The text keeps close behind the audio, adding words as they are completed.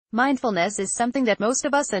Mindfulness is something that most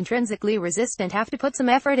of us intrinsically resist and have to put some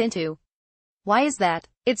effort into. Why is that?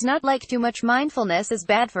 It's not like too much mindfulness is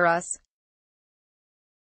bad for us.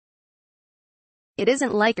 It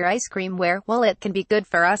isn't like your ice cream where, while it can be good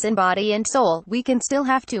for us in body and soul, we can still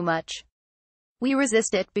have too much. We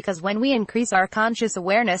resist it because when we increase our conscious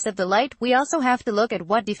awareness of the light, we also have to look at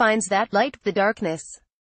what defines that light, the darkness.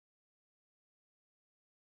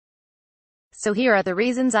 So here are the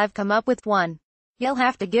reasons I've come up with. 1. You'll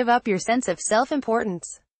have to give up your sense of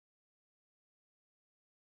self-importance.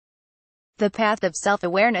 The path of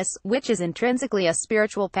self-awareness, which is intrinsically a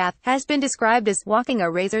spiritual path, has been described as walking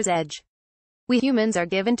a razor's edge. We humans are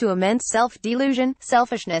given to immense self-delusion,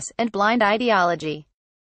 selfishness, and blind ideology.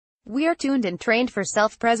 We are tuned and trained for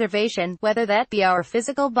self-preservation, whether that be our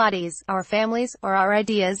physical bodies, our families, or our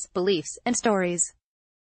ideas, beliefs, and stories.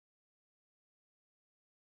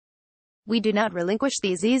 We do not relinquish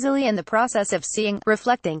these easily, and the process of seeing,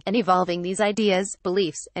 reflecting, and evolving these ideas,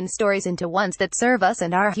 beliefs, and stories into ones that serve us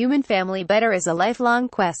and our human family better is a lifelong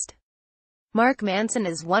quest. Mark Manson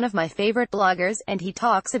is one of my favorite bloggers, and he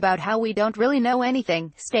talks about how we don't really know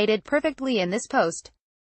anything, stated perfectly in this post.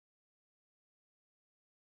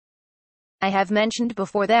 I have mentioned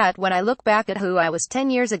before that when I look back at who I was 10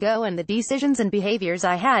 years ago and the decisions and behaviors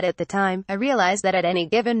I had at the time, I realize that at any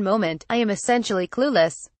given moment, I am essentially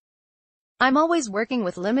clueless. I'm always working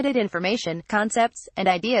with limited information, concepts, and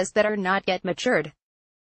ideas that are not yet matured.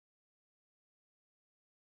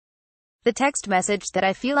 The text message that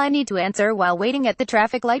I feel I need to answer while waiting at the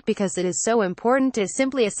traffic light because it is so important is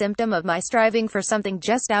simply a symptom of my striving for something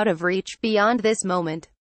just out of reach, beyond this moment.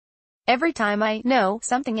 Every time I know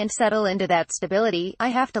something and settle into that stability, I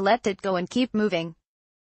have to let it go and keep moving.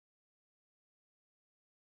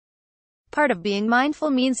 Part of being mindful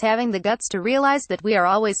means having the guts to realize that we are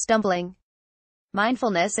always stumbling.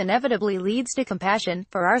 Mindfulness inevitably leads to compassion,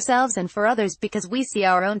 for ourselves and for others, because we see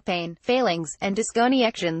our own pain, failings, and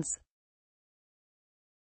disconnections.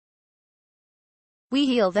 We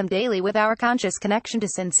heal them daily with our conscious connection to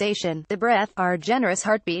sensation, the breath, our generous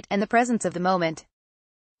heartbeat, and the presence of the moment.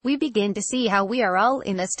 We begin to see how we are all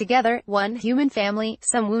in this together, one human family,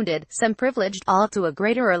 some wounded, some privileged, all to a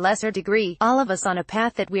greater or lesser degree, all of us on a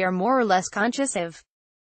path that we are more or less conscious of.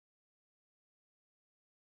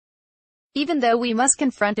 Even though we must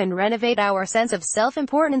confront and renovate our sense of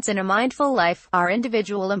self-importance in a mindful life, our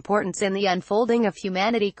individual importance in the unfolding of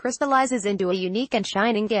humanity crystallizes into a unique and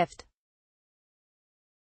shining gift.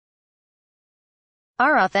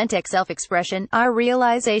 Our authentic self-expression, our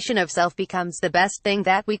realization of self becomes the best thing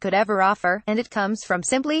that we could ever offer, and it comes from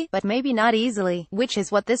simply, but maybe not easily, which is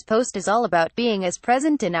what this post is all about, being as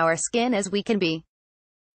present in our skin as we can be.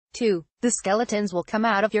 2. The skeletons will come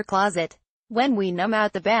out of your closet. When we numb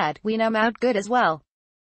out the bad, we numb out good as well.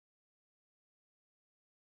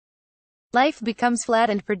 Life becomes flat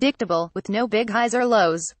and predictable, with no big highs or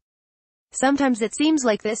lows. Sometimes it seems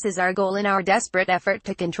like this is our goal in our desperate effort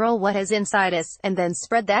to control what is inside us, and then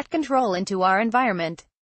spread that control into our environment.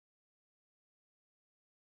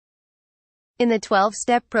 In the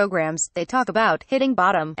 12-step programs, they talk about hitting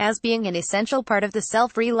bottom as being an essential part of the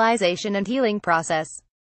self-realization and healing process.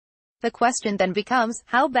 The question then becomes,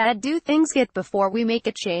 how bad do things get before we make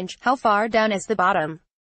a change? How far down is the bottom?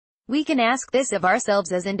 We can ask this of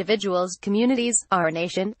ourselves as individuals, communities, our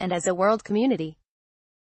nation, and as a world community.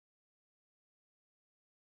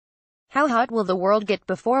 How hot will the world get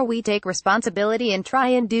before we take responsibility and try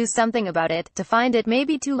and do something about it, to find it may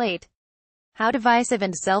be too late? How divisive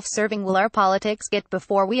and self-serving will our politics get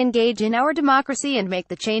before we engage in our democracy and make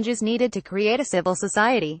the changes needed to create a civil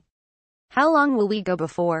society? How long will we go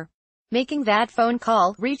before making that phone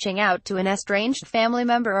call, reaching out to an estranged family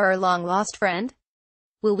member or a long-lost friend?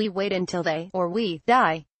 Will we wait until they, or we,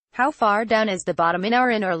 die? How far down is the bottom in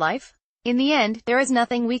our inner life? In the end, there is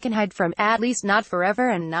nothing we can hide from, at least not forever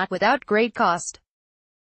and not without great cost.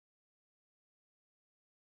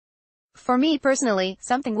 For me personally,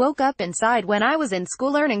 something woke up inside when I was in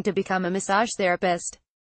school learning to become a massage therapist.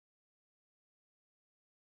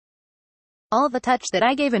 All the touch that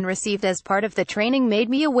I gave and received as part of the training made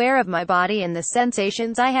me aware of my body and the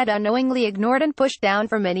sensations I had unknowingly ignored and pushed down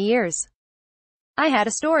for many years. I had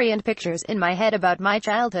a story and pictures in my head about my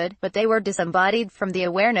childhood, but they were disembodied from the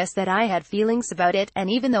awareness that I had feelings about it, and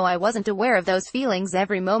even though I wasn't aware of those feelings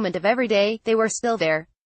every moment of every day, they were still there.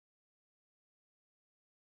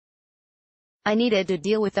 I needed to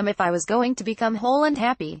deal with them if I was going to become whole and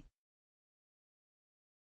happy.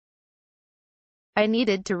 I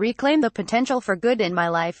needed to reclaim the potential for good in my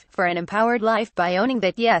life, for an empowered life, by owning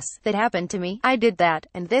that yes, that happened to me, I did that,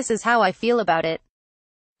 and this is how I feel about it.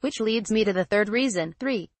 Which leads me to the third reason.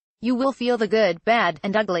 3. You will feel the good, bad,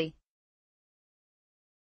 and ugly.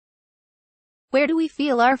 Where do we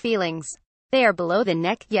feel our feelings? They are below the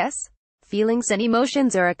neck, yes? Feelings and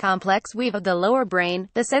emotions are a complex weave of the lower brain,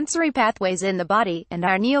 the sensory pathways in the body, and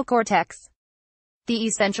our neocortex. The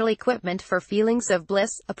essential equipment for feelings of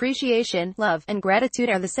bliss, appreciation, love, and gratitude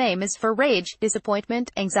are the same as for rage,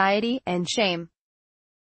 disappointment, anxiety, and shame.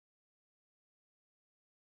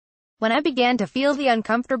 When I began to feel the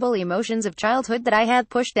uncomfortable emotions of childhood that I had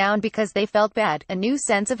pushed down because they felt bad, a new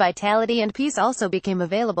sense of vitality and peace also became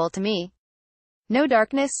available to me. No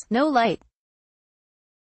darkness, no light.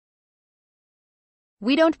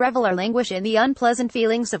 We don't revel or languish in the unpleasant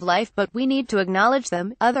feelings of life, but we need to acknowledge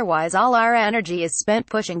them, otherwise all our energy is spent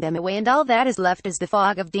pushing them away and all that is left is the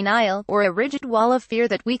fog of denial, or a rigid wall of fear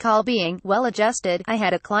that we call being well-adjusted. I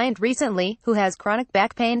had a client recently who has chronic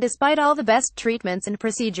back pain despite all the best treatments and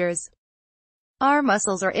procedures. Our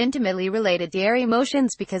muscles are intimately related to our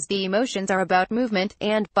emotions because the emotions are about movement,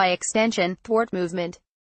 and, by extension, thwart movement.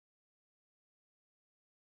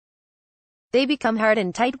 They become hard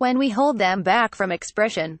and tight when we hold them back from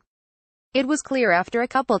expression. It was clear after a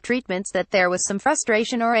couple treatments that there was some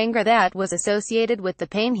frustration or anger that was associated with the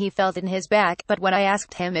pain he felt in his back, but when I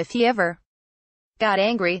asked him if he ever got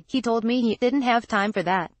angry, he told me he didn't have time for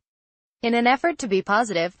that. In an effort to be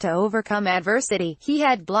positive, to overcome adversity, he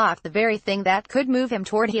had blocked the very thing that could move him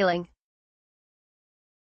toward healing.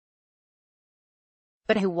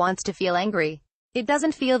 But who wants to feel angry? It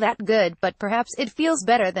doesn't feel that good, but perhaps it feels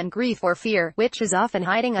better than grief or fear, which is often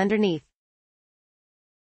hiding underneath.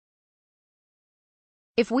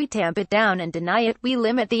 If we tamp it down and deny it, we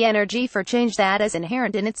limit the energy for change that is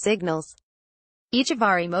inherent in its signals. Each of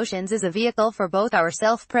our emotions is a vehicle for both our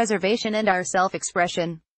self-preservation and our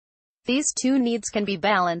self-expression. These two needs can be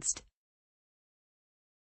balanced.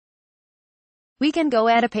 We can go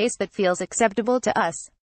at a pace that feels acceptable to us.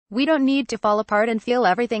 We don't need to fall apart and feel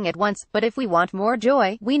everything at once, but if we want more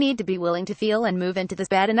joy, we need to be willing to feel and move into the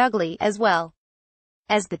bad and ugly, as well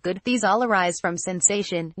as the good. These all arise from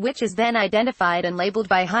sensation, which is then identified and labeled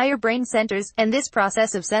by higher brain centers, and this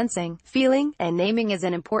process of sensing, feeling, and naming is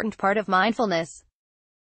an important part of mindfulness.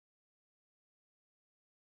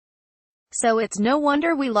 So it's no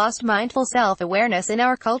wonder we lost mindful self-awareness in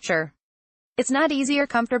our culture. It's not easy or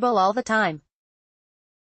comfortable all the time.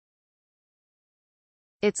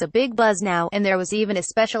 It's a big buzz now, and there was even a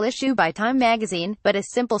special issue by Time magazine, but a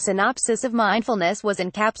simple synopsis of mindfulness was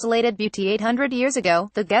encapsulated beauty 800 years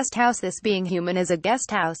ago, the guest house. This being human is a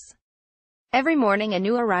guest house. Every morning a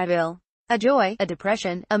new arrival. A joy, a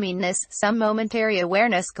depression, a meanness, some momentary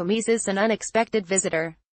awareness comes an unexpected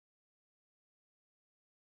visitor.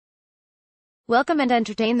 Welcome and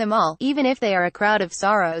entertain them all, even if they are a crowd of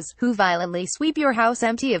sorrows, who violently sweep your house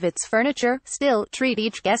empty of its furniture. Still, treat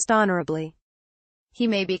each guest honorably. He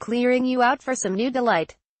may be clearing you out for some new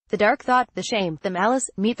delight. The dark thought, the shame, the malice,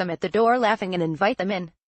 meet them at the door laughing and invite them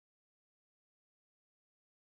in.